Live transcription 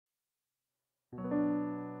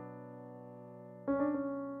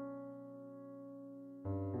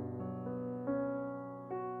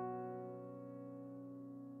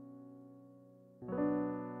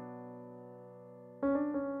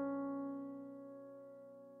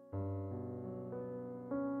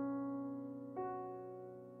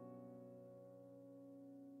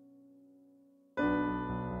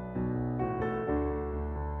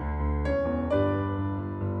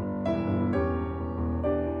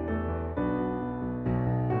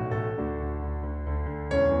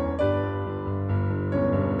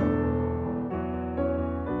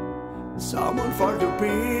Someone fall to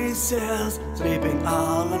pieces, sleeping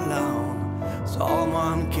all alone.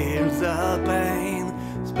 Someone kills the pain,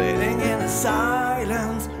 spitting in the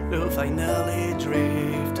silence to finally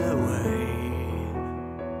drift away.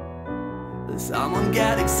 Someone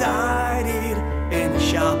get excited in the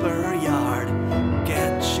shopper yard,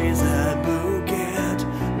 catches a bouquet,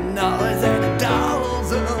 noise and a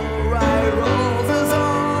thousand right roses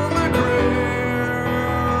on the ground.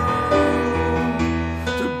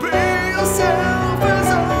 To be yourself is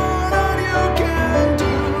all that you can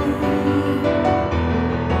do.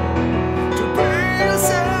 To be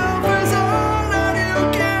yourself is all that you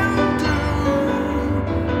can do.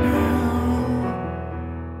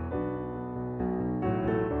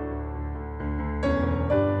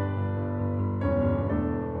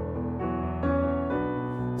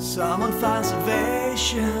 Someone finds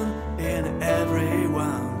salvation in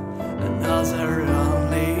everyone, another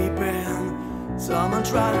only pain. Someone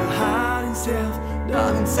tries to hide himself,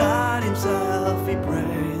 down inside himself he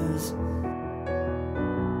prays.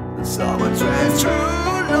 Someone trains true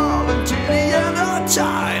love until the end of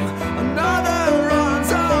time, another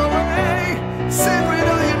runs away, secret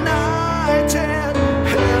or united,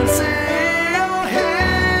 healthy or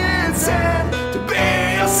hidden. To be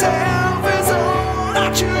yourself is all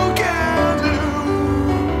that you can do.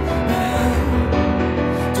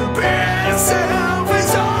 To be yourself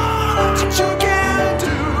is all that you can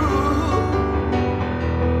do.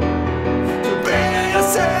 To be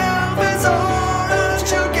yourself is all that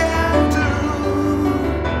you can do.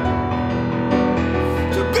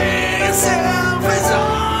 To be yourself is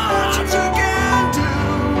all that you can do.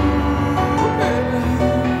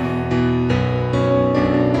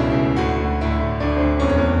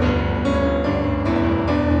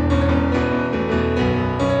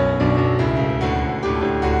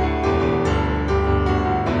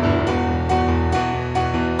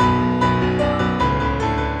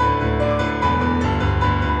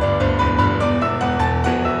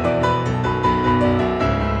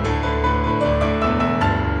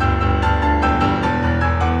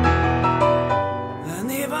 And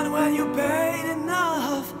even when you paid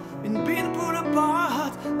enough, in being pulled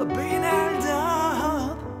apart or being held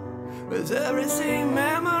up, with everything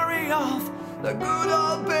memory of the good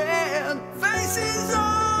old